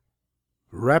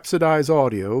Rhapsodize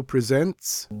Audio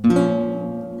presents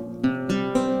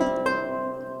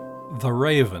The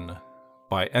Raven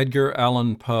by Edgar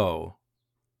Allan Poe,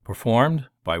 performed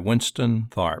by Winston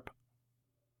Tharp.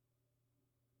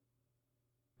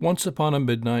 Once upon a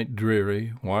midnight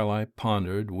dreary, while I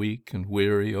pondered, weak and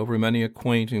weary, over many a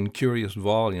quaint and curious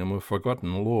volume of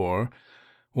forgotten lore,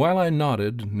 while I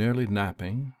nodded, nearly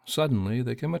napping, suddenly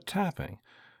there came a tapping,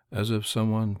 as of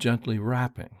someone gently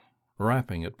rapping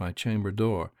at my chamber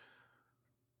door.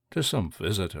 "'Tis some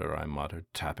visitor," I muttered,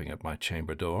 tapping at my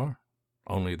chamber door.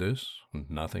 "Only this, and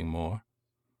nothing more."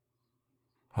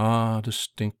 Ah,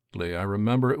 distinctly I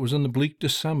remember it was in the bleak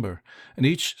December, and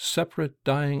each separate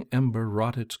dying ember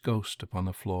wrought its ghost upon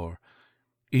the floor.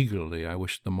 Eagerly I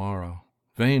wished the morrow.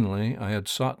 Vainly I had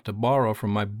sought to borrow from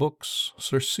my books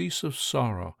surcease of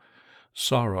sorrow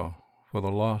for the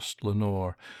lost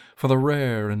Lenore, for the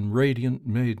rare and radiant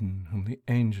maiden whom the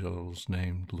angels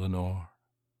named Lenore,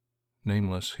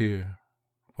 nameless here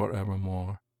for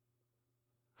evermore.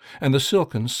 And the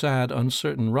silken, sad,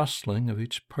 uncertain rustling of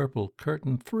each purple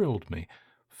curtain thrilled me,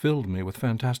 filled me with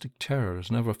fantastic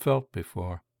terrors never felt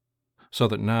before, so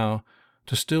that now,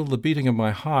 to still the beating of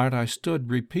my heart, I stood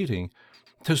repeating,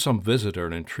 "'Tis some visitor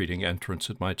entreating entrance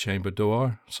at my chamber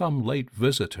door, some late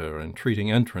visitor entreating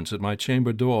entrance at my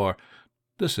chamber door.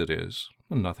 This it is,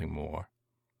 and nothing more."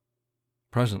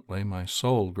 Presently my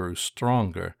soul grew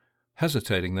stronger.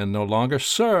 Hesitating then no longer,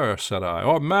 "Sir," said I,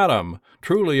 "or Madam,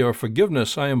 truly your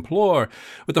forgiveness I implore,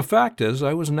 but the fact is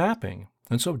I was napping,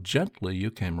 and so gently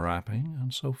you came rapping,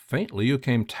 and so faintly you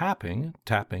came tapping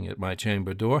at my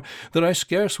chamber door, that I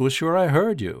scarce was sure I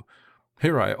heard you."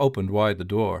 Here I opened wide the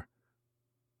door.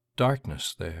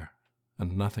 Darkness there,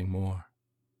 and nothing more.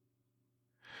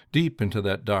 Deep into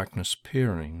that darkness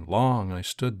peering, long I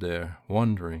stood there,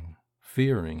 wondering,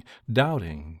 fearing,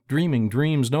 doubting, dreaming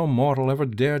dreams no mortal ever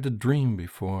dared to dream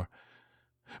before.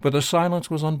 But the silence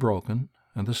was unbroken,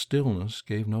 and the stillness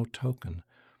gave no token,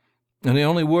 and the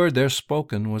only word there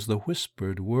spoken was the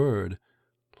whispered word,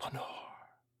 "Lenore."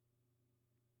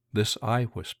 This I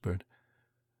whispered,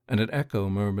 and an echo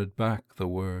murmured back the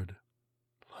word,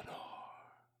 "Lenore."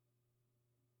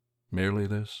 Merely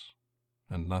this,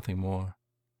 and nothing more.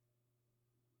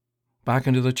 Back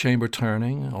into the chamber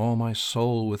turning, all my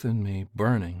soul within me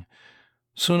burning,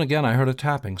 soon again I heard a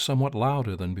tapping somewhat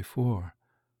louder than before.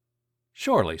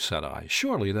 "Surely," said I,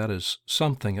 "surely that is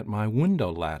something at my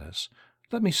window lattice.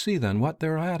 Let me see then what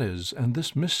thereat is, and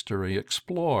this mystery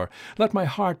explore. Let my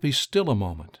heart be still a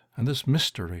moment, and this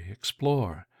mystery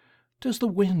explore. 'Tis the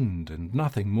wind, and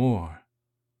nothing more."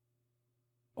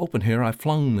 Open here I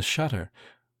flung the shutter,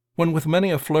 when with many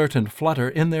a flirt and flutter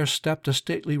in there stepped a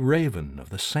stately raven of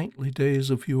the saintly days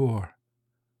of yore.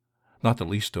 Not the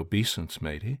least obeisance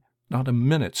made he, not a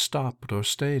minute stopped or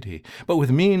stayed he, but with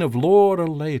mien of lord or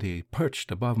lady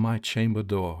perched above my chamber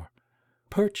door,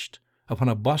 perched upon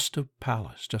a bust of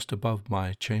Pallas just above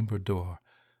my chamber door,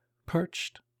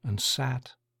 perched and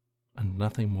sat, and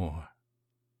nothing more.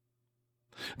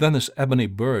 Then this ebony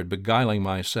bird, beguiling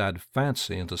my sad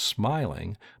fancy into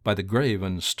smiling by the grave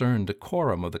and stern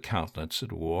decorum of the countenance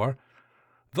it wore,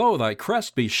 "Though thy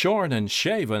crest be shorn and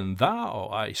shaven, thou,"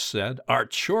 I said,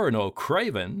 "art sure no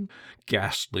craven,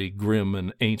 ghastly, grim,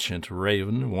 and ancient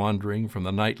raven, wandering from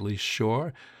the nightly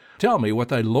shore. Tell me what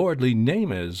thy lordly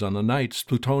name is on the night's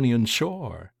Plutonian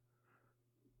shore."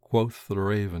 Quoth the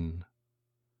raven,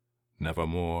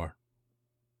 "Nevermore."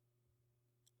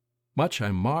 Much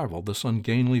I marvelled this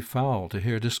ungainly fowl to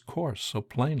hear discourse so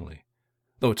plainly,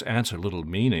 though its answer little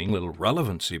meaning, little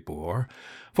relevancy bore,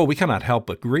 for we cannot help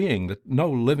agreeing that no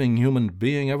living human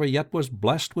being ever yet was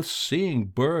blessed with seeing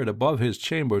bird above his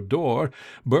chamber door,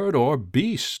 bird or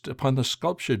beast upon the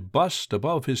sculptured bust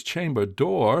above his chamber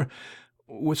door,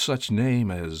 with such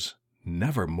name as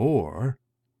Nevermore.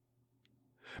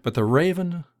 But the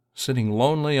raven, sitting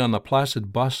lonely on the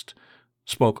placid bust,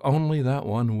 spoke only that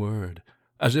one word,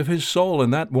 as if his soul in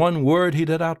that one word he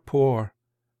did outpour.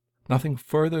 Nothing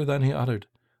further than he uttered,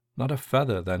 not a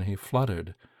feather than he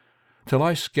fluttered, till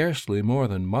I scarcely more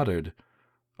than muttered,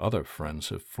 "Other friends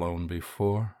have flown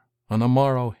before. On the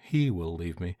morrow he will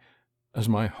leave me, as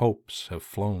my hopes have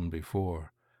flown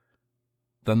before."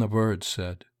 Then the bird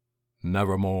said,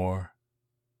 "Nevermore."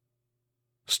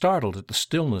 Startled at the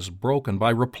stillness broken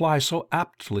by reply so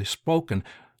aptly spoken,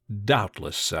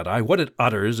 "Doubtless," said I, "what it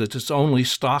utters is its only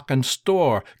stock and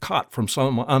store, caught from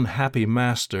some unhappy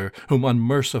master, whom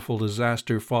unmerciful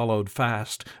disaster followed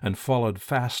fast and followed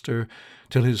faster,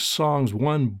 till his songs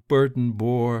one burden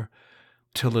bore,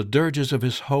 till the dirges of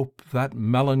his hope that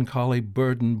melancholy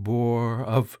burden bore,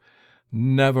 of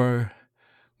nevermore."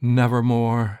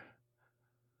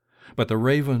 But the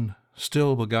raven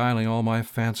still beguiling all my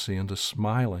fancy into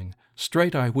smiling.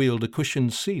 Straight I wheeled a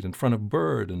cushioned seat in front of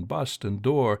bird and bust and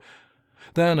door.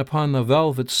 Then upon the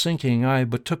velvet sinking I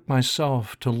betook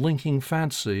myself to linking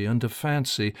fancy unto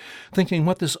fancy, thinking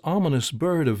what this ominous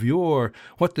bird of yore,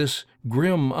 what this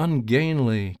grim,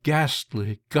 ungainly,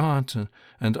 ghastly, gaunt,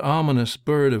 and ominous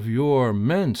bird of yore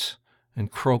meant in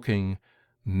croaking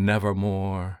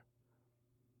nevermore.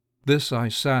 This I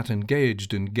sat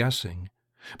engaged in guessing,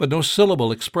 but no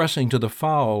syllable expressing to the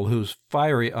fowl whose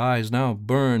fiery eyes now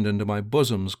burned into my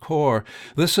bosom's core.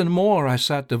 This and more I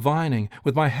sat divining,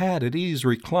 with my head at ease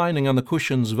reclining on the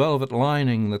cushion's velvet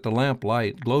lining that the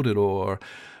lamplight gloated o'er,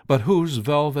 but whose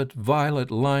velvet violet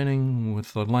lining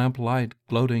with the lamplight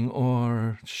gloating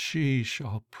o'er she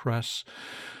shall press,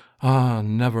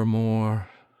 nevermore.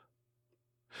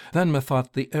 Then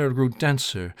methought the air grew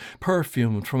denser,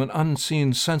 perfumed from an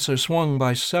unseen censer swung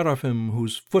by seraphim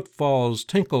whose footfalls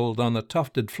tinkled on the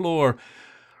tufted floor.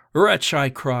 Wretch, I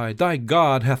cried, thy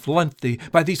God hath lent thee,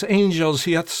 by these angels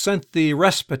he hath sent thee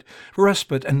respite,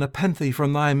 and nepenthe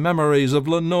from thy memories of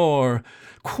Lenore.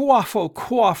 Quaff, oh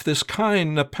quaff this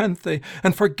kind nepenthe,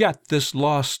 and forget this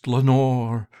lost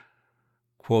Lenore.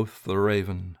 Quoth the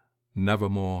raven,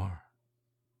 nevermore.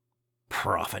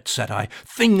 Prophet, said I,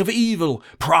 thing of evil,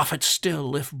 prophet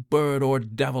still, if bird or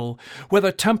devil,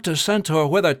 whether tempter sent or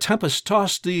whether tempest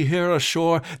tossed thee here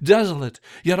ashore, desolate,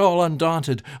 yet all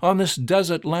undaunted, on this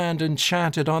desert land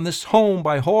enchanted, on this home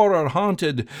by horror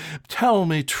haunted, tell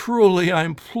me truly, I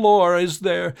implore, is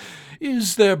there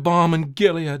balm in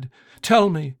Gilead? Tell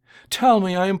me,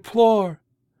 I implore.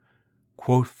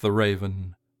 Quoth the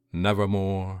raven,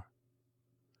 nevermore.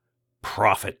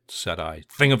 Prophet, said I,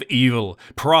 thing of evil,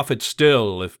 prophet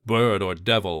still, if bird or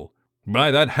devil. By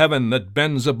that heaven that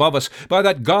bends above us, by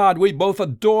that God we both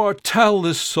adore, tell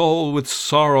this soul with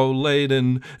sorrow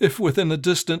laden, if within the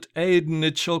distant Aidenn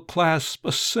it shall clasp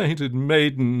a sainted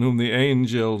maiden whom the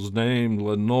angels named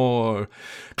Lenore.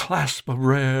 Clasp a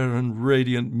rare and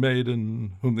radiant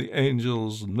maiden whom the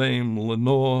angels name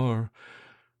Lenore.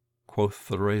 Quoth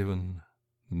the raven,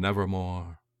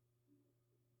 nevermore.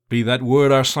 Be that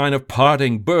word our sign of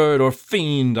parting, bird or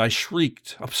fiend, I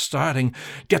shrieked, upstarting.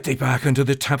 Get thee back into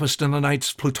the tempest and the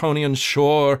night's Plutonian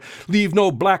shore. Leave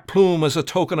no black plume as a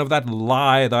token of that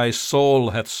lie thy soul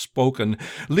hath spoken.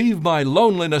 Leave my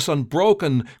loneliness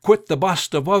unbroken. Quit the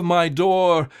bust above my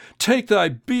door. Take thy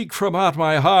beak from out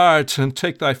my heart, and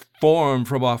take thy form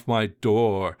from off my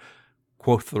door.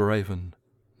 Quoth the raven,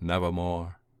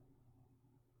 nevermore.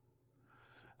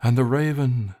 And the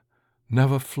raven,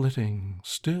 never flitting,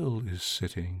 still is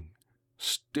sitting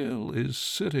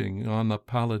on the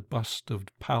pallid bust of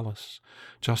Pallas,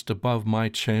 just above my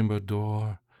chamber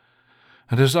door.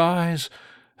 And his eyes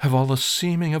have all the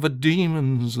seeming of a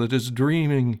demon's that is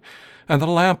dreaming, and the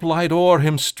lamplight o'er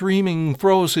him streaming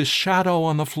throws his shadow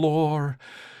on the floor.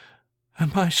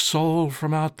 And my soul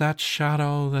from out that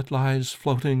shadow that lies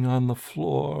floating on the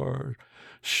floor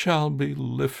shall be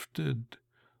lifted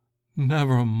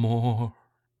nevermore.